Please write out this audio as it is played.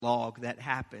dialogue that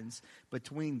happens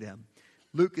between them.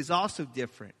 Luke is also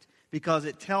different because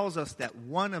it tells us that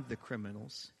one of the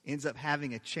criminals ends up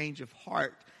having a change of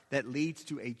heart that leads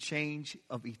to a change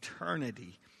of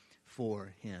eternity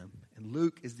for him. And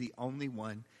Luke is the only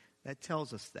one that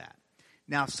tells us that.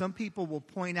 Now, some people will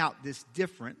point out this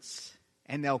difference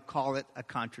and they'll call it a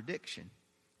contradiction.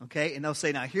 Okay, and they'll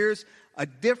say, now here's a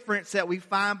difference that we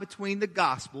find between the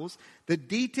Gospels. The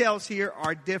details here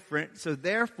are different, so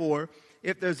therefore,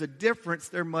 if there's a difference,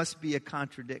 there must be a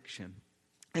contradiction.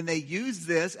 And they use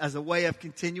this as a way of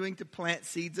continuing to plant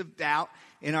seeds of doubt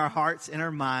in our hearts and our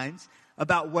minds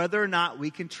about whether or not we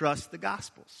can trust the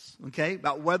Gospels, okay,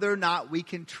 about whether or not we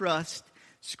can trust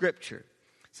Scripture.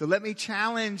 So let me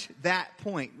challenge that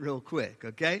point real quick,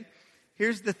 okay?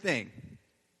 Here's the thing.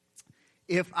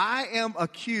 If I am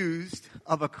accused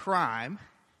of a crime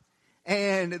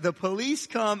and the police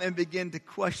come and begin to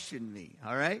question me,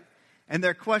 all right? And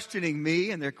they're questioning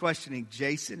me and they're questioning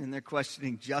Jason and they're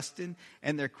questioning Justin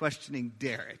and they're questioning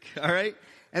Derek, all right?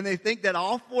 And they think that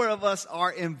all four of us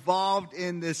are involved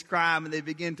in this crime and they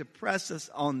begin to press us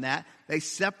on that. They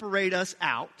separate us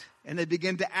out and they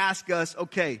begin to ask us,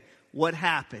 okay, what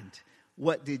happened?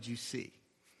 What did you see?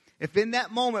 If in that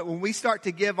moment when we start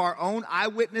to give our own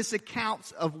eyewitness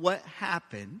accounts of what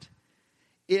happened,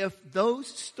 if those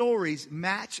stories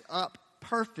match up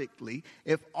perfectly,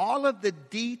 if all of the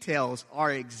details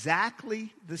are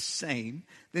exactly the same,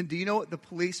 then do you know what the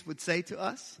police would say to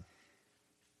us?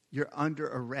 You're under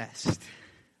arrest.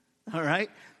 All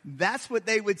right? That's what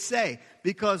they would say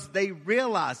because they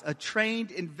realize, a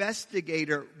trained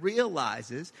investigator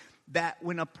realizes that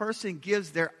when a person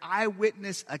gives their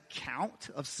eyewitness account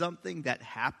of something that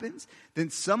happens, then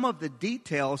some of the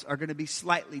details are going to be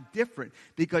slightly different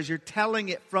because you're telling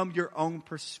it from your own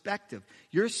perspective.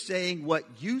 You're saying what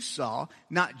you saw,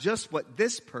 not just what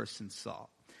this person saw.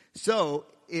 So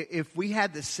if we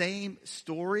had the same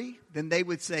story, then they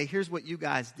would say, here's what you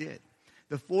guys did.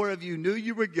 The four of you knew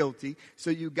you were guilty, so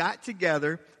you got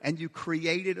together and you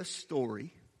created a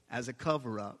story as a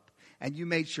cover-up. And you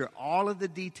made sure all of the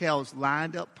details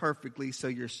lined up perfectly so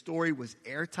your story was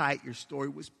airtight, your story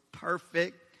was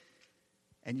perfect,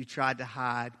 and you tried to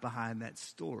hide behind that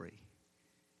story.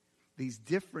 These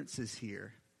differences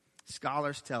here,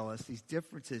 scholars tell us, these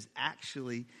differences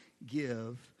actually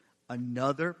give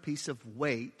another piece of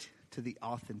weight to the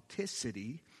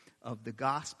authenticity of the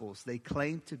Gospels. They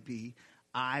claim to be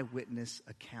eyewitness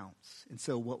accounts. And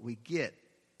so what we get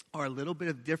are a little bit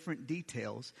of different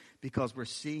details because we're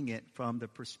seeing it from the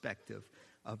perspective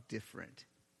of different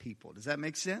people. Does that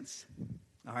make sense?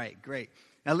 All right, great.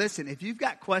 Now listen, if you've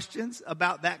got questions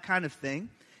about that kind of thing,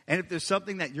 and if there's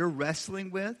something that you're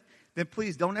wrestling with, then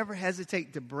please don't ever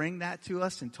hesitate to bring that to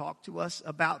us and talk to us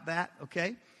about that,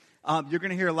 okay? You're going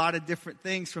to hear a lot of different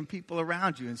things from people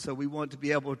around you, and so we want to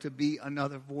be able to be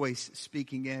another voice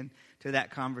speaking in to that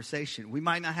conversation. We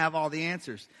might not have all the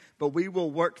answers, but we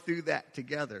will work through that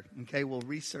together, okay? We'll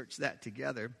research that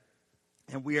together,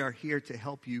 and we are here to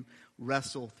help you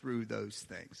wrestle through those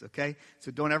things, okay?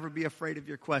 So don't ever be afraid of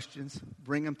your questions.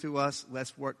 Bring them to us.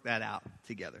 Let's work that out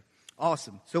together.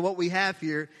 Awesome. So what we have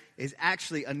here is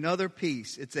actually another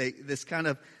piece. It's this kind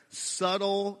of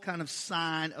subtle kind of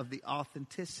sign of the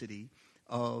authenticity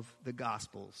of the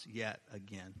Gospels yet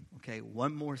again. Okay,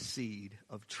 one more seed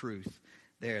of truth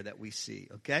there that we see.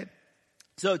 Okay,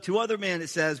 so two other men, it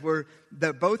says,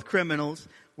 they're both criminals,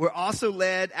 were also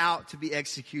led out to be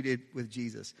executed with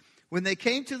Jesus. When they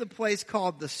came to the place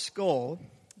called the Skull,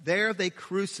 there they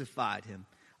crucified him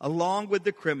along with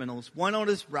the criminals, one on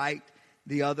his right,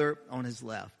 the other on his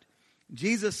left.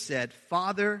 Jesus said,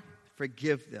 Father,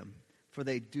 forgive them, for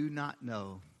they do not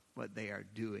know what they are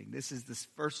doing. This is this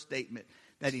first statement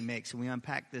that he makes, and we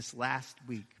unpacked this last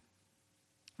week.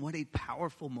 What a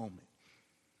powerful moment.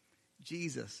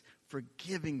 Jesus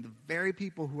forgiving the very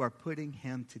people who are putting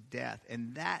him to death.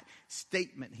 And that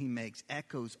statement he makes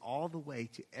echoes all the way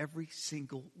to every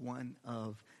single one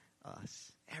of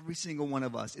us. Every single one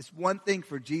of us. It's one thing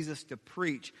for Jesus to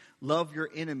preach, love your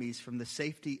enemies from the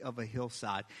safety of a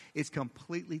hillside. It's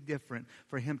completely different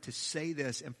for him to say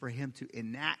this and for him to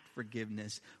enact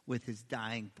forgiveness with his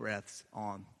dying breaths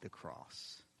on the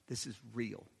cross. This is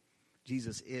real.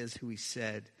 Jesus is who he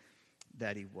said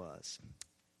that he was.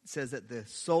 It says that the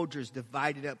soldiers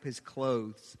divided up his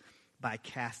clothes by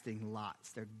casting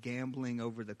lots. They're gambling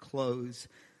over the clothes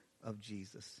of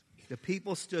Jesus. The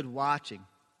people stood watching.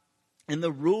 And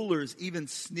the rulers even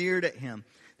sneered at him.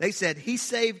 They said, he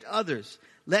saved others.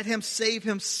 Let him save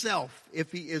himself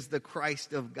if he is the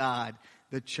Christ of God,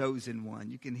 the chosen one.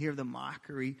 You can hear the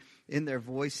mockery in their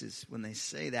voices when they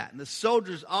say that. And the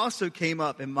soldiers also came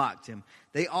up and mocked him.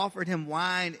 They offered him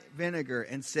wine vinegar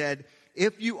and said,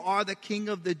 "If you are the king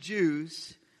of the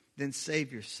Jews, then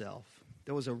save yourself."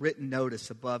 There was a written notice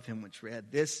above him which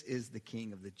read, "This is the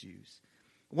king of the Jews."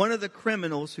 One of the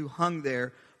criminals who hung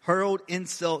there hurled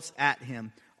insults at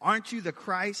him. "Aren't you the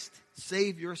Christ?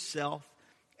 Save yourself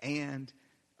and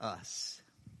us."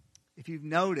 If you've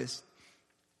noticed,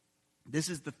 this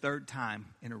is the third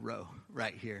time in a row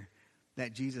right here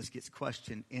that Jesus gets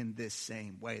questioned in this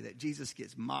same way, that Jesus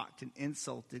gets mocked and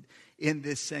insulted in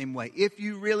this same way. "If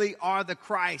you really are the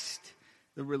Christ,"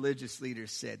 the religious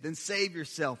leaders said, "then save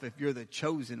yourself if you're the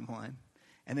chosen one."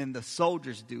 And then the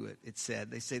soldiers do it, it said.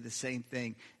 They say the same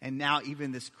thing. And now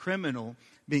even this criminal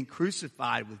being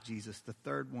crucified with Jesus, the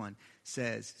third one,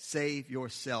 says, "Save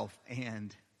yourself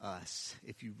and us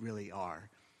if you really are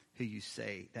who you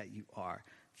say that you are."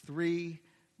 3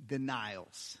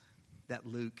 denials that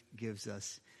Luke gives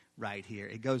us right here.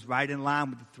 It goes right in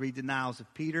line with the 3 denials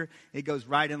of Peter. It goes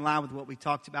right in line with what we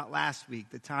talked about last week,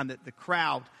 the time that the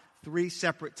crowd 3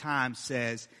 separate times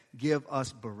says, "Give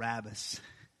us Barabbas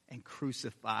and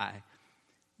crucify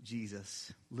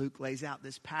Jesus." Luke lays out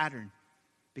this pattern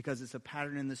because it's a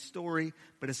pattern in the story,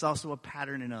 but it's also a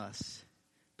pattern in us.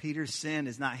 Peter's sin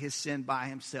is not his sin by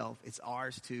himself. It's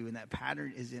ours too, and that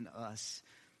pattern is in us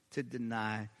to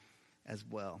deny as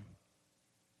well.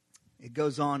 It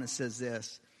goes on and says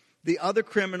this, "The other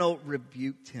criminal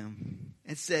rebuked him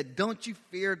and said, 'Don't you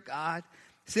fear God,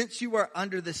 since you are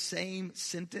under the same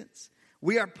sentence?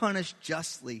 We are punished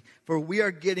justly, for we are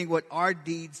getting what our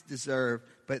deeds deserve,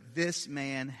 but this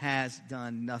man has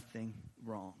done nothing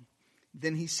wrong.'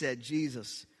 Then he said,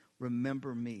 'Jesus,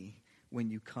 remember me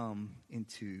when you come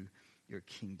into your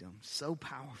kingdom.'" So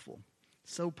powerful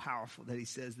that he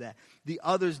says that. The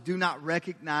others do not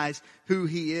recognize who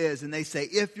he is, and they say,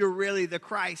 "If you're really the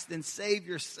Christ, then save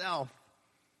yourself."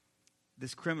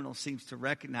 This criminal seems to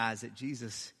recognize that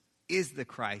Jesus is the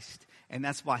Christ, and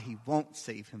that's why he won't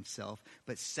save himself,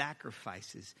 but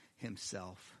sacrifices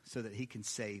himself so that he can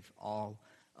save all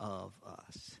of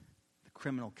us. The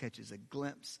criminal catches a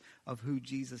glimpse of who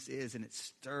Jesus is, and it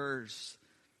stirs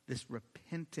this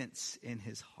repentance in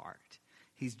his heart.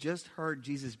 He's just heard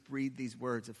Jesus breathe these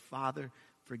words of, "Father,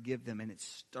 forgive them," and it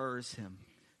stirs him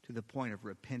to the point of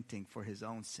repenting for his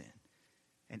own sin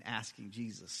and asking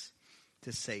Jesus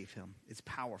to save him. It's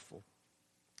powerful.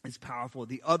 It's powerful.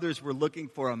 The others were looking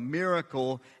for a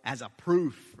miracle as a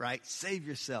proof, right? Save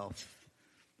yourself.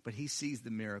 But he sees the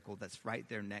miracle that's right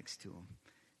there next to him.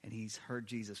 And he's heard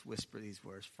Jesus whisper these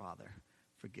words, "Father,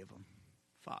 forgive them.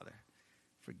 Father,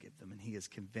 forgive them." And he is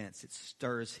convinced. It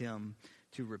stirs him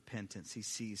to repentance. He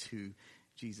sees who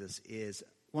Jesus is.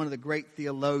 One of the great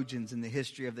theologians in the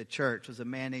history of the church was a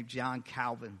man named John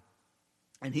Calvin.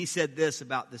 And he said this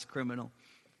about this criminal: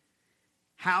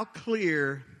 "How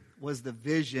clear was the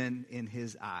vision in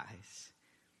his eyes.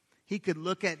 He could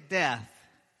look at death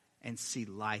and see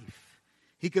life.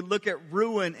 He could look at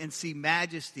ruin and see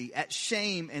majesty, at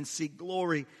shame and see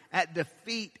glory, at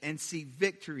defeat and see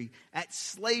victory, at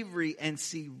slavery and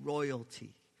see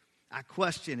royalty. I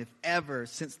question if ever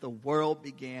since the world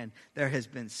began there has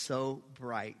been so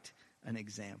bright an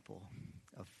example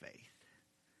of faith."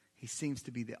 He seems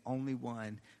to be the only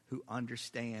one who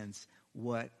understands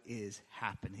what is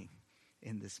happening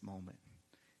in this moment.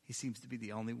 He seems to be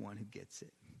the only one who gets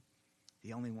it.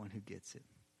 The only one who gets it.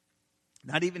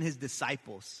 Not even his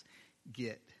disciples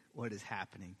get what is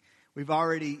happening. We've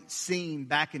already seen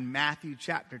back in Matthew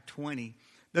chapter 20,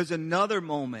 there's another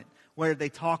moment where they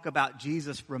talk about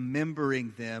Jesus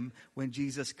remembering them when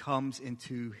Jesus comes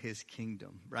into his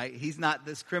kingdom, right?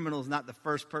 This criminal is not the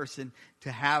first person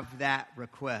to have that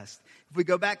request. If we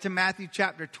go back to Matthew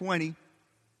chapter 20,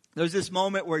 there's this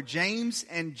moment where James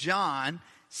and John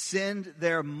send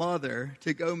their mother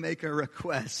to go make a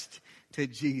request to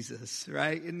Jesus,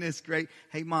 right? Isn't this great?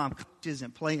 "Hey, Mom, coach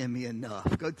isn't playing me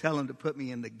enough. Go tell him to put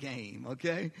me in the game,"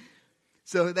 okay?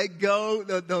 So they go,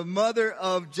 the mother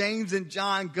of James and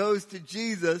John goes to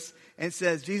Jesus and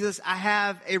says, "Jesus, I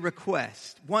have a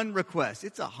request, one request."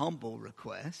 It's a humble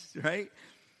request, right?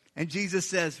 And Jesus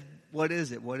says, "What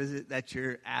is it? What is it that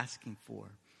you're asking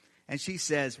for?" And she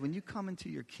says, "When you come into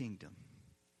your kingdom,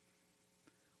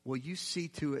 will you see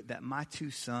to it that my 2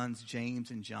 sons,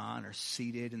 James and John, are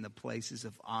seated in the places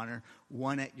of honor,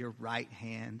 one at your right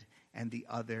hand and the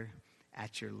other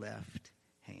at your left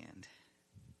hand?"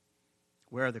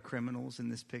 Where are the criminals in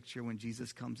this picture when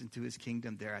Jesus comes into his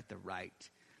kingdom? They're at the right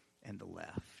and the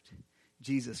left.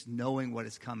 Jesus, knowing what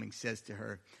is coming, says to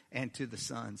her and to the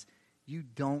sons, "You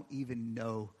don't even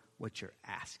know what you're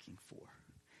asking for.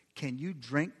 can you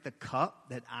drink the cup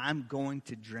that I'm going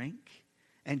to drink?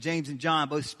 And James and John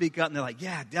both speak up and they're like,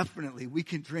 yeah, definitely, we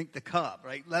can drink the cup,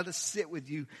 right? Let us sit with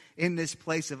you in this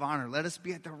place of honor. Let us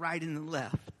be at the right and the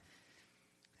left.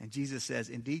 And Jesus says,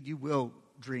 indeed, you will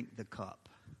drink the cup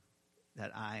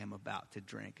that I am about to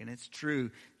drink. And it's true.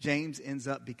 James ends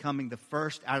up becoming the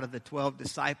first out of the 12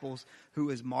 disciples who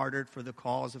is martyred for the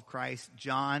cause of Christ.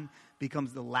 John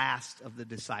becomes the last of the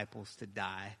disciples to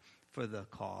die for the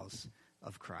cause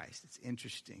of Christ. It's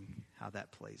interesting how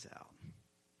that plays out.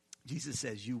 Jesus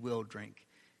says you will drink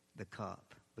the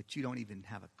cup, but you don't even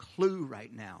have a clue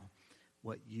right now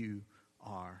what you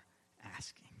are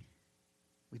asking.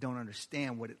 We don't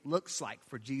understand what it looks like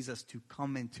for Jesus to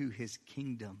come into his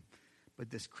kingdom,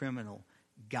 but this criminal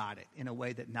got it in a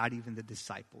way that not even the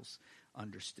disciples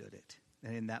understood it.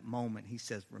 And in that moment, he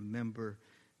says, remember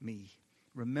me.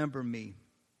 Remember me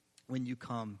when you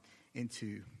come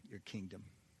into your kingdom.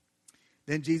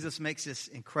 Then Jesus makes this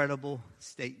incredible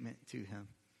statement to him.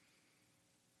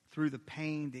 Through the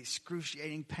pain, the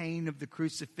excruciating pain of the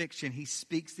crucifixion, he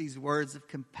speaks these words of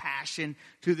compassion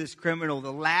to this criminal,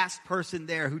 the last person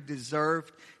there who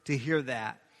deserved to hear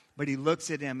that. But he looks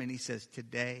at him and he says,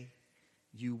 today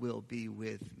you will be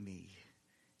with me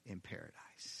in paradise.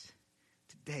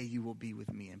 Today you will be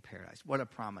with me in paradise. What a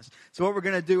promise. So what we're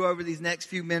going to do over these next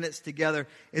few minutes together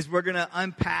is we're going to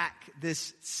unpack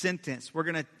this sentence. We're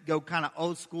going to go kind of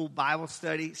old school Bible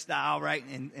study style, right?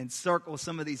 And circle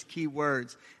some of these key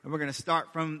words. And we're going to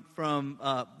start from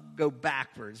go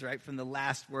backwards, right? From the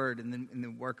last word and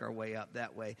then work our way up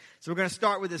that way. So we're going to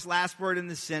start with this last word in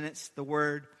the sentence, the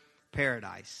word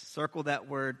paradise. Circle that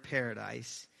word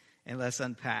paradise and let's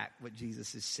unpack what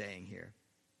Jesus is saying here.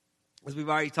 As we've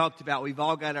already talked about, we've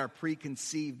all got our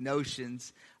preconceived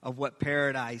notions of what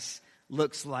paradise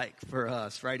looks like for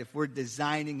us, right? If we're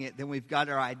designing it, then we've got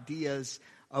our ideas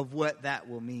of what that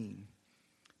will mean.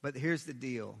 But here's the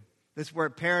deal. This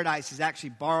word paradise is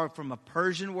actually borrowed from a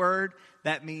Persian word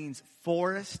that means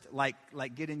forest, like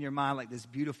get in your mind like this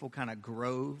beautiful kind of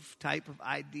grove type of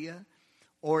idea.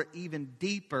 Or even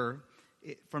deeper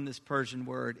from this Persian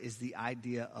word is the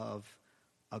idea of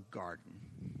a garden.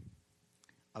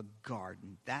 A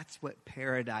garden. That's what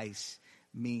paradise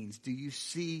means. Do you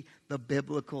see the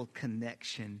biblical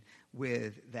connection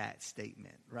with that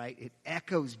statement, right? It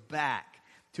echoes back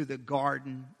to the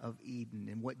Garden of Eden.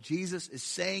 And what Jesus is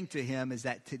saying to him is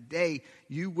that today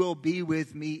you will be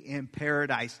with me in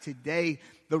paradise. Today,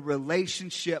 the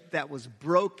relationship that was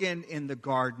broken in the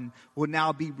garden will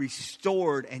now be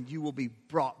restored and you will be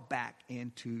brought back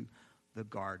into the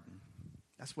garden.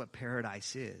 That's what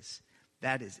paradise is.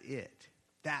 That is it.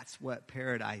 That's what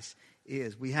paradise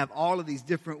is. We have all of these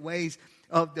different ways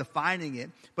of defining it,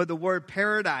 but the word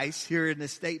paradise here in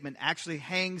this statement actually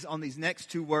hangs on these next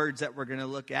two words that we're going to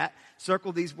look at.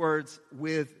 Circle these words,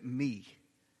 with me.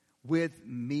 With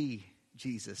me,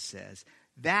 Jesus says.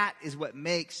 That is what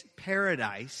makes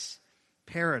paradise,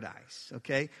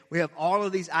 okay? We have all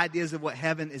of these ideas of what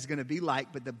heaven is going to be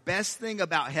like, but the best thing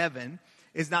about heaven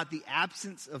is not the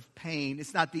absence of pain.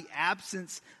 It's not the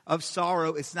absence of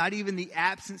sorrow. It's not even the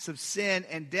absence of sin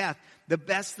and death. The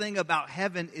best thing about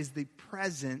heaven is the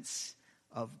presence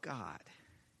of God.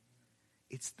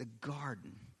 It's the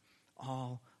garden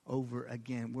all over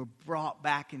again. We're brought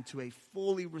back into a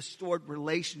fully restored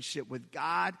relationship with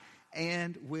God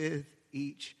and with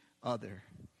each other.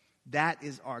 That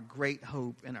is our great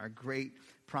hope and our great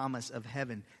promise of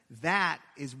heaven. That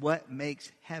is what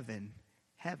makes heaven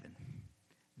heaven.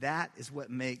 That is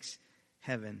what makes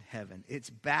heaven heaven.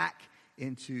 It's back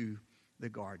into the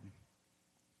garden.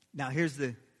 Now here's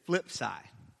the flip side.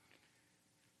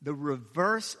 The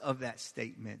reverse of that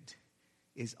statement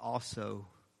is also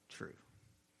true.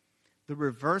 The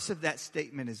reverse of that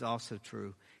statement is also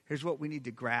true. Here's what we need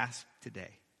to grasp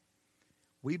today.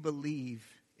 We believe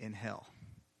in hell.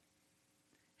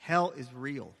 Hell is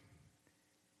real.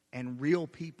 And real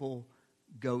people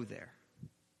go there.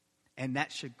 And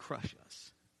that should crush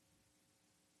us.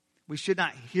 We should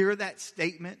not hear that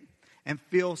statement and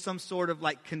feel some sort of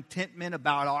like contentment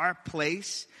about our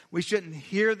place. We shouldn't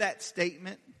hear that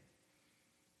statement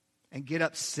and get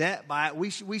upset by it. We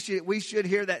should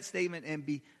hear that statement and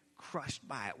be crushed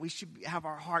by it. We should have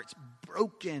our hearts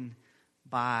broken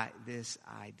by this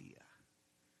idea.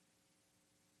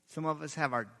 Some of us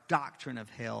have our doctrine of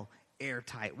hell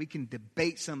airtight. We can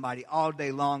debate somebody all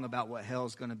day long about what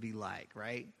hell's going to be like,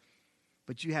 right?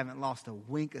 But you haven't lost a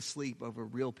wink of sleep over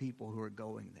real people who are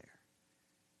going there.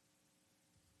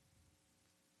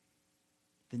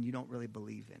 Then you don't really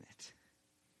believe in it.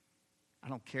 I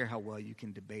don't care how well you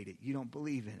can debate it. You don't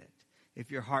believe in it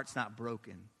if your heart's not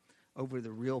broken over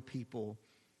the real people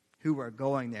who are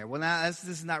going there. Well, now, this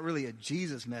is not really a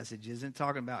Jesus message, isn't it?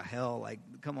 Talking about hell, like,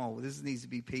 come on, this needs to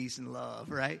be peace and love,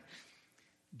 right?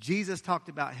 Jesus talked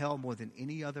about hell more than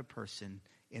any other person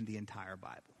in the entire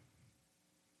Bible.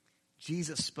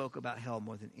 Jesus spoke about hell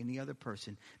more than any other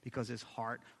person because his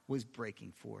heart was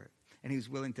breaking for it. And he was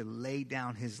willing to lay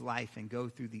down his life and go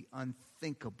through the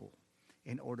unthinkable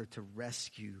in order to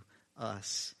rescue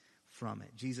us from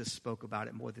it. Jesus spoke about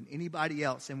it more than anybody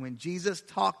else. And when Jesus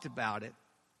talked about it,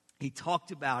 he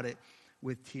talked about it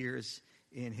with tears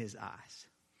in his eyes.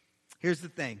 Here's the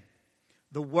thing.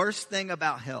 The worst thing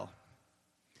about hell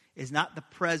is not the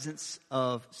presence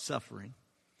of suffering.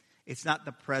 It's not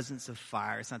the presence of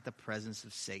fire. It's not the presence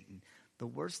of Satan. The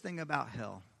worst thing about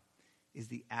hell is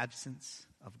the absence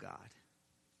of God.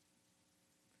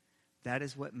 That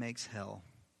is what makes hell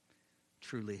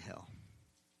truly hell.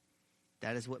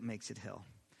 That is what makes it hell.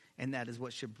 And that is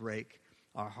what should break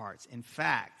our hearts. In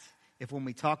fact, if when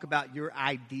we talk about your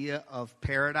idea of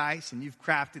paradise and you've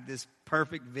crafted this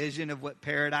perfect vision of what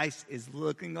paradise is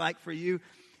looking like for you,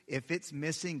 if it's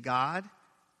missing God,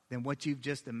 then what you've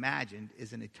just imagined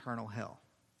is an eternal hell.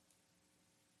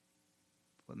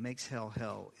 What makes hell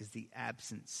hell is the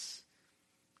absence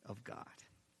of God.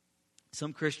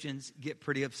 Some Christians get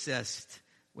pretty obsessed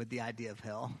with the idea of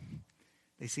hell.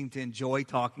 They seem to enjoy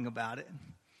talking about it.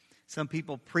 Some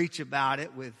people preach about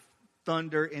it with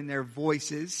thunder in their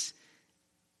voices,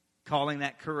 calling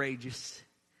that courageous.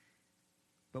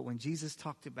 But when Jesus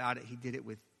talked about it, he did it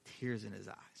with tears in his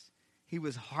eyes. He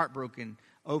was heartbroken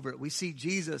over it. We see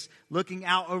Jesus looking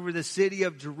out over the city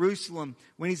of Jerusalem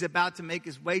when he's about to make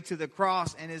his way to the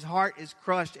cross, and his heart is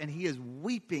crushed, and he is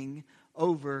weeping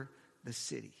over the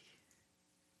city.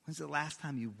 When's the last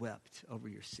time you wept over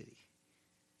your city?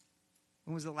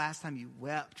 When was the last time you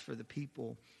wept for the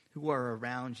people who are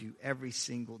around you every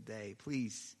single day?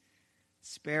 Please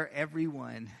spare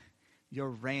everyone your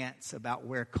rants about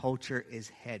where culture is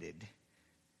headed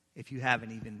if you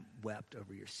haven't even wept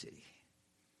over your city.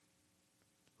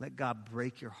 Let God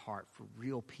break your heart for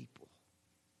real people.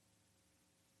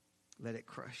 Let it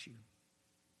crush you.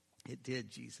 It did,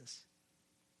 Jesus.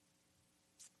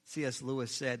 C.S.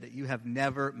 Lewis said that you have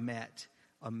never met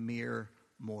a mere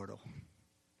mortal.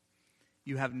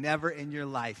 You have never in your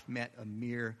life met a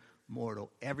mere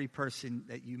mortal. Every person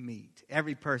that you meet,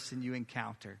 every person you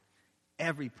encounter,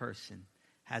 every person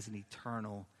has an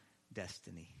eternal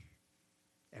destiny.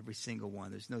 Every single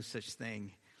one. There's no such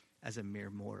thing as a mere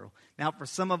mortal. Now, for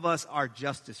some of us, our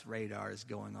justice radar is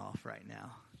going off right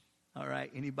now. All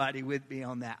right? Anybody with me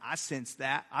on that? I sense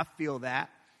that. I feel that.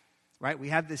 Right? We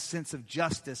have this sense of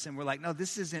justice, and we're like, no,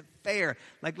 this isn't fair.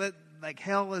 Like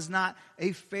hell is not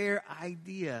a fair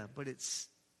idea, but it's.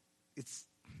 If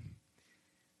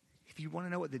you want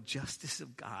to know what the justice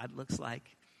of God looks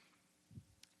like,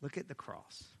 look at the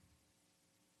cross.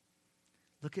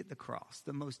 Look at the cross.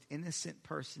 The most innocent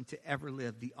person to ever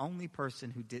live, the only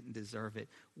person who didn't deserve it,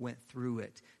 went through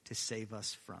it to save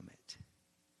us from it.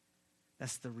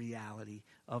 That's the reality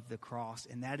of the cross,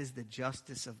 and that is the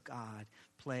justice of God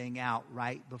playing out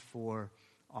right before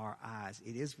our eyes.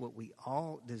 It is what we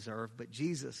all deserve, but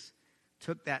Jesus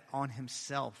took that on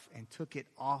himself and took it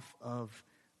off of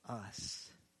us.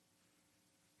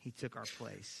 He took our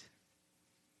place.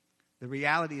 The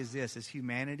reality is this: as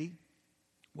humanity,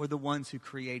 we're the ones who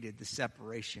created the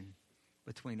separation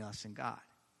between us and God.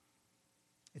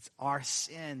 It's our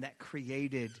sin that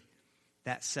created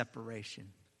that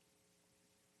separation.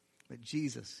 But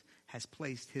Jesus has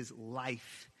placed his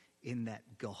life in that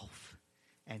gulf.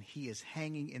 And he is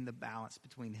hanging in the balance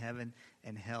between heaven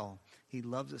and hell. He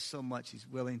loves us so much, he's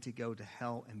willing to go to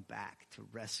hell and back to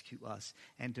rescue us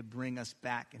and to bring us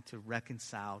back into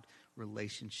reconciled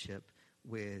relationship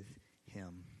with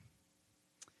him.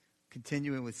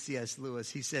 Continuing with C.S.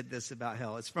 Lewis, he said this about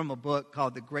hell. It's from a book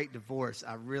called The Great Divorce.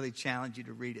 I really challenge you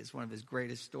to read it. It's one of his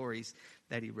greatest stories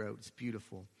that he wrote. It's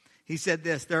beautiful. He said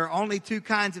this: there are only two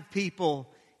kinds of people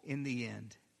in the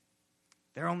end.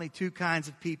 There are only two kinds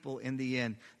of people in the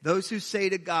end. Those who say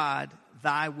to God,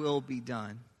 thy will be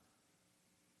done.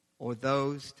 Or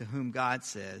those to whom God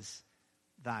says,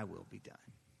 thy will be done.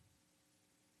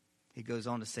 He goes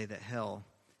on to say that hell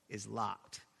is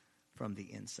locked from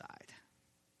the inside.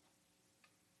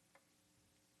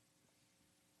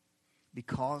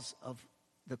 Because of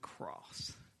the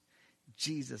cross,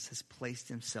 Jesus has placed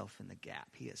himself in the gap.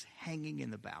 He is hanging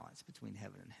in the balance between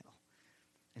heaven and hell.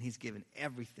 And he's given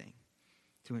everything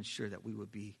to ensure that we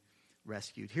would be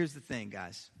rescued. Here's the thing,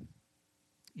 guys.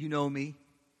 You know me,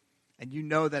 and you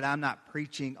know that I'm not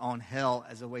preaching on hell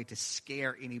as a way to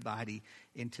scare anybody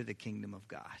into the kingdom of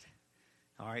God.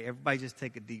 All right, everybody just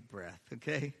take a deep breath,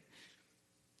 okay?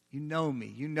 You know me.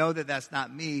 You know that that's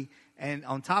not me. And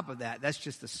on top of that, that's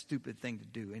just a stupid thing to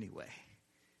do anyway.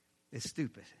 It's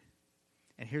stupid.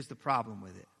 And here's the problem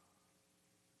with it.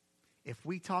 If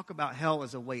we talk about hell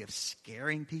as a way of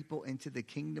scaring people into the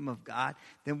kingdom of God,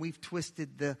 then we've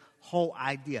twisted the whole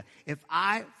idea. If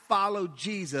I follow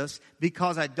Jesus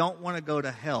because I don't want to go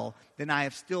to hell, then I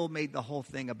have still made the whole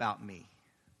thing about me.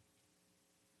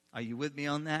 Are you with me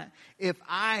on that? If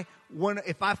I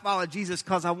follow Jesus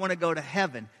because I want to go to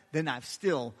heaven, then I've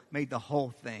still made the whole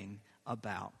thing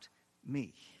about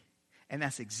me. And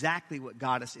that's exactly what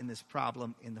got us in this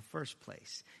problem in the first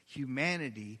place.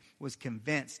 Humanity was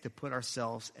convinced to put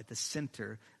ourselves at the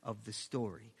center of the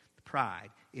story. Pride,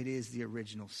 it is the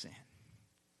original sin.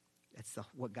 That's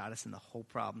what got us in the whole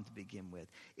problem to begin with.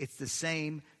 It's the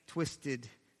same twisted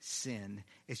sin.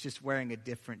 It's just wearing a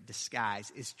different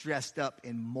disguise. It's dressed up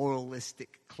in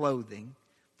moralistic clothing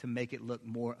to make it look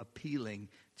more appealing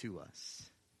to us.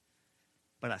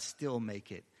 But I still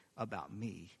make it about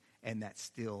me, and that's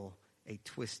still a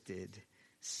twisted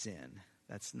sin.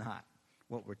 That's not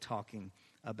what we're talking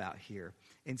about here.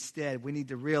 Instead, we need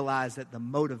to realize that the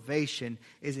motivation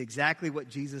is exactly what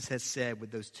Jesus has said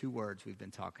with those two words we've been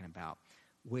talking about.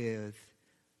 With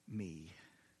me.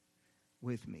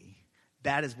 With me.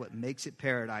 That is what makes it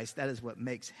paradise. That is what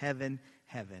makes heaven,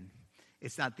 heaven.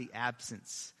 It's not the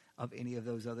absence of any of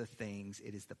those other things.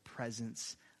 It is the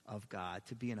presence of God.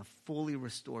 To be in a fully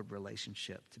restored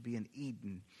relationship. To be in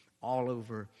Eden all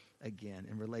over again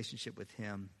in relationship with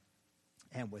him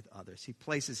and with others. He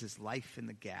places his life in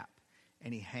the gap,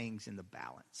 and he hangs in the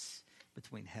balance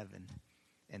between heaven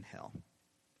and hell.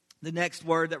 The next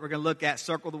word that we're going to look at,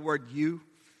 circle the word you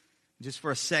just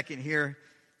for a second here.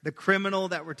 The criminal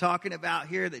that we're talking about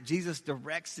here, that Jesus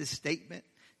directs this statement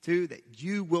to, that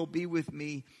you will be with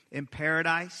me in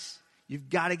paradise. You've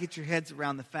got to get your heads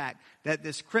around the fact that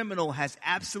this criminal has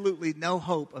absolutely no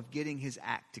hope of getting his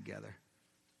act together.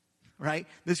 Right?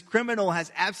 This criminal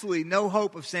has absolutely no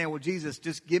hope of saying, well, Jesus,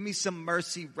 just give me some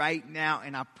mercy right now,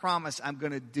 and I promise I'm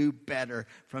going to do better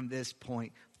from this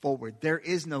point forward. There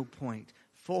is no point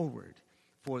forward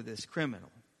for this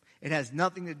criminal. It has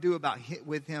nothing to do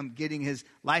with him getting his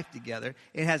life together.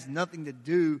 It has nothing to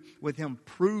do with him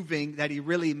proving that he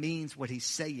really means what he's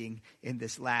saying in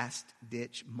this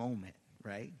last-ditch moment,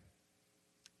 right?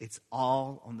 It's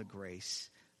all on the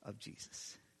grace of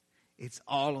Jesus. It's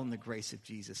all on the grace of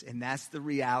Jesus. And that's the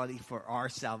reality for our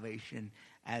salvation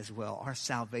as well. Our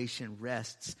salvation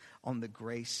rests on the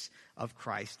grace of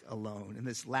Christ alone. And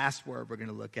this last word we're going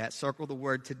to look at, circle the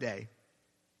word today.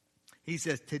 He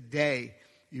says, today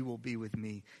you will be with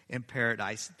me in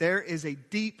paradise. There is a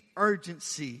deep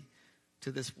urgency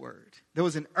to this word. There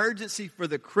was an urgency for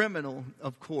the criminal,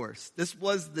 of course. This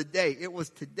was the day. It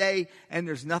was today, and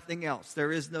there's nothing else.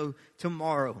 There is no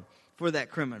tomorrow for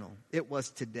that criminal. It was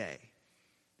today.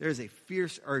 There is a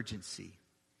fierce urgency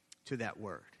to that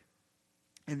word.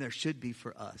 And there should be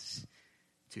for us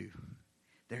too.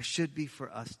 There should be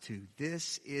for us too.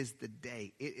 This is the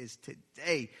day. It is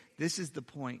today. This is the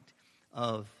point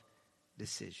of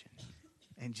decision.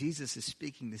 And Jesus is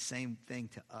speaking the same thing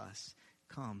to us.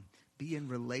 Come, be in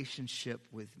relationship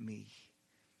with me.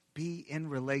 Be in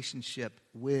relationship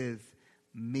with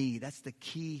me. That's the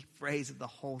key phrase of the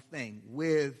whole thing.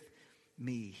 With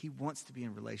me. He wants to be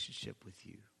in relationship with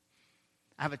you.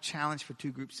 I have a challenge for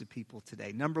two groups of people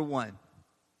today. Number one,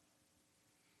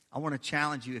 I want to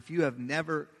challenge you. If you have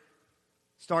never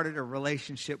started a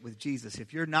relationship with Jesus,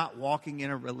 if you're not walking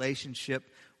in a relationship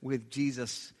with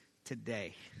Jesus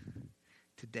today,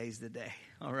 today's the day,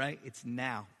 all right? It's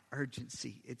now.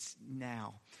 Urgency. It's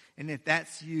now. And if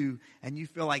that's you and you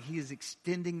feel like he is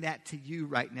extending that to you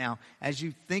right now, as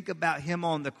you think about him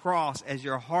on the cross, as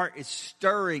your heart is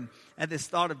stirring at this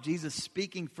thought of Jesus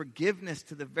speaking forgiveness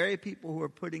to the very people who are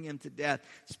putting him to death,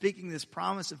 speaking this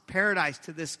promise of paradise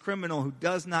to this criminal who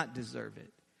does not deserve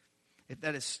it. If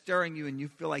that is stirring you and you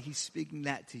feel like he's speaking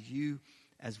that to you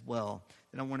as well,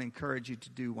 then I want to encourage you to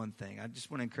do one thing. I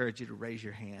just want to encourage you to raise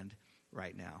your hand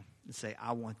right now and say,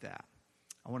 I want that.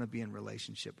 I want to be in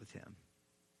relationship with him.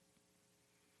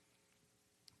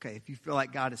 Okay, if you feel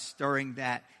like God is stirring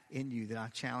that in you, then I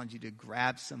challenge you to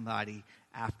grab somebody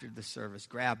after the service.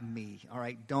 Grab me, all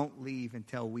right? Don't leave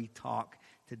until we talk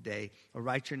today. Or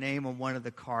write your name on one of the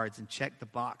cards and check the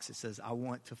box that says, I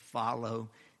want to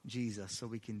follow Jesus, so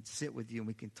we can sit with you and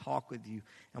we can talk with you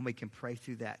and we can pray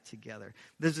through that together.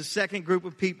 There's a second group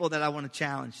of people that I want to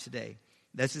challenge today.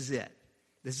 This is it.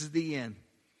 This is the end.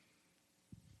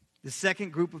 The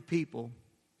second group of people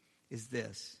is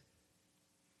this.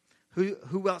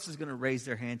 Who else is going to raise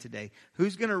their hand today?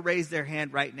 Who's going to raise their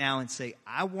hand right now and say,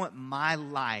 I want my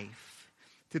life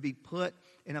to be put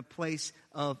in a place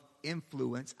of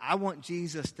influence. I want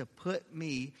Jesus to put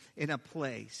me in a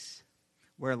place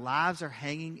where lives are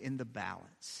hanging in the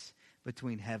balance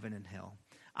between heaven and hell.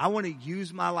 I want to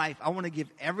use my life. I want to give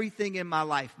everything in my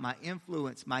life, my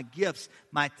influence, my gifts,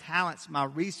 my talents, my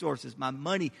resources, my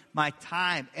money, my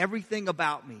time, everything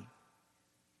about me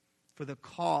for the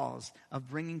cause of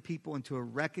bringing people into a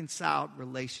reconciled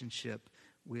relationship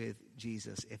with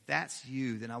Jesus. If that's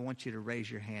you, then I want you to raise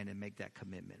your hand and make that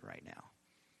commitment right now.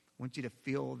 I want you to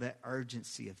feel the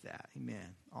urgency of that.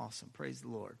 Amen. Awesome. Praise the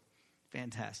Lord.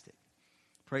 Fantastic.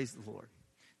 Praise the Lord.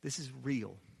 This is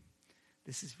real.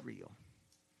 This is real.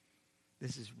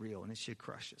 This is real, and it should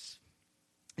crush us.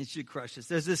 It should crush us.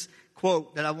 There's this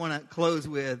quote that I want to close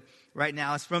with right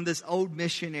now. It's from this old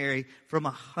missionary from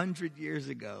 100 years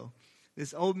ago.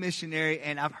 This old missionary,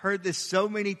 and I've heard this so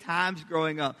many times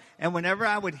growing up. And whenever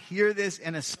I would hear this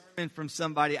in a sermon from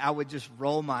somebody, I would just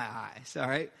roll my eyes, all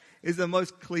right? It's the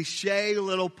most cliche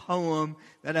little poem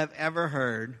that I've ever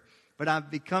heard. But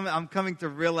I'm coming to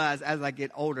realize as I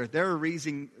get older, there are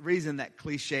reason that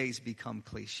cliches become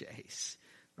cliches,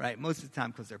 right? Most of the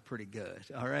time because they're pretty good,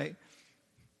 all right?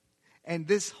 And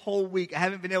this whole week, I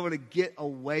haven't been able to get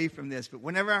away from this. But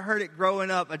whenever I heard it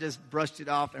growing up, I just brushed it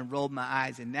off and rolled my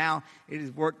eyes. And now it has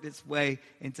worked its way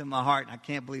into my heart. And I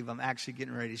can't believe I'm actually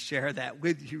getting ready to share that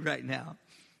with you right now.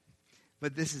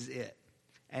 But this is it.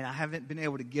 And I haven't been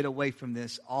able to get away from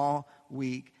this all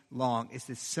week long. It's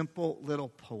this simple little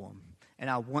poem.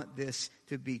 And I want this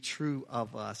to be true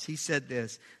of us. He said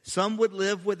this: some would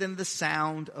live within the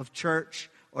sound of church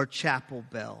or chapel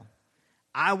bell.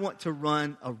 I want to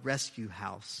run a rescue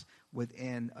house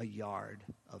within a yard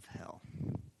of hell.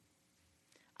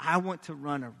 I want to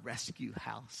run a rescue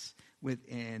house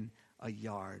within a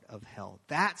yard of hell.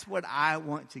 That's what I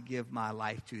want to give my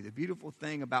life to. The beautiful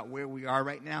thing about where we are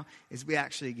right now is we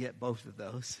actually get both of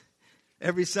those.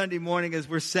 Every Sunday morning as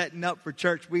we're setting up for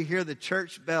church, we hear the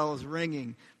church bells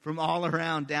ringing from all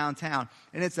around downtown.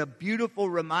 And it's a beautiful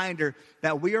reminder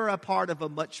that we are a part of a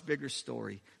much bigger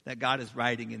story that God is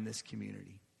writing in this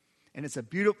community. And it's a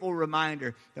beautiful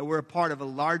reminder that we're a part of a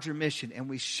larger mission, and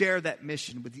we share that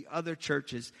mission with the other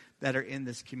churches that are in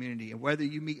this community. And whether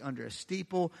you meet under a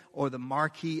steeple or the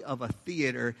marquee of a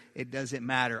theater, it doesn't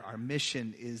matter. Our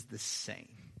mission is the same.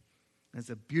 And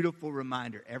it's a beautiful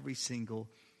reminder every single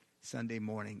Sunday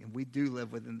morning. And we do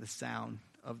live within the sound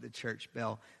of the church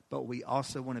bell, but we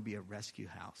also want to be a rescue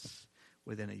house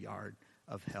within a yard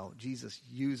of hell. Jesus,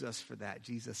 use us for that.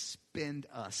 Jesus, spend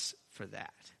us for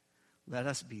that. Let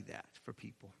us be that for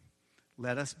people.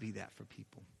 Let us be that for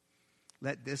people.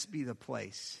 Let this be the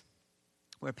place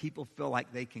where people feel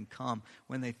like they can come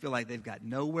when they feel like they've got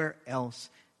nowhere else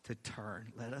to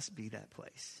turn. Let us be that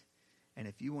place. And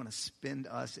if you want to spend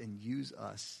us and use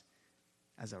us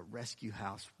as a rescue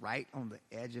house right on the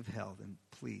edge of hell, then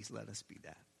please let us be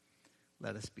that.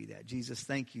 Let us be that. Jesus,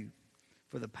 thank you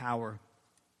for the power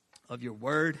of your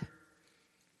word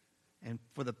and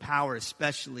for the power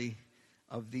especially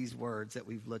of these words that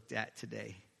we've looked at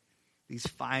today. These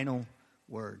final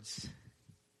words.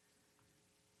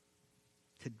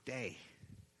 Today,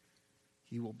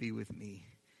 you will be with me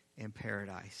in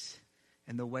paradise.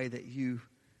 And the way that you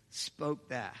spoke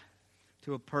that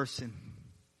to a person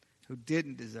who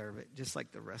didn't deserve it, just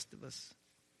like the rest of us.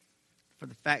 For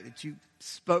the fact that you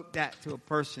spoke that to a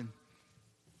person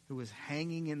who was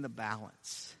hanging in the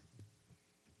balance.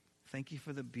 Thank you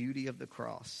for the beauty of the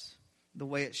cross. The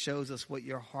way it shows us what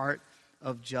your heart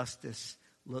of justice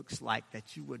looks like.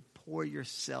 That you would pour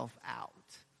yourself out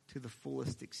to the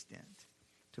fullest extent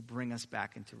to bring us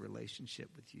back into relationship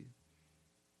with you.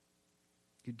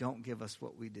 You don't give us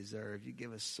what we deserve. You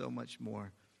give us so much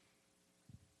more.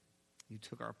 You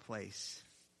took our place.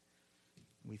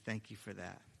 We thank you for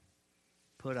that.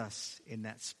 Put us in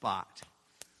that spot.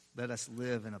 Let us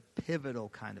live in a pivotal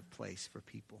kind of place for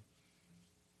people.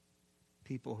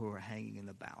 People who are hanging in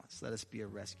the balance. Let us be a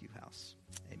rescue house.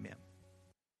 Amen.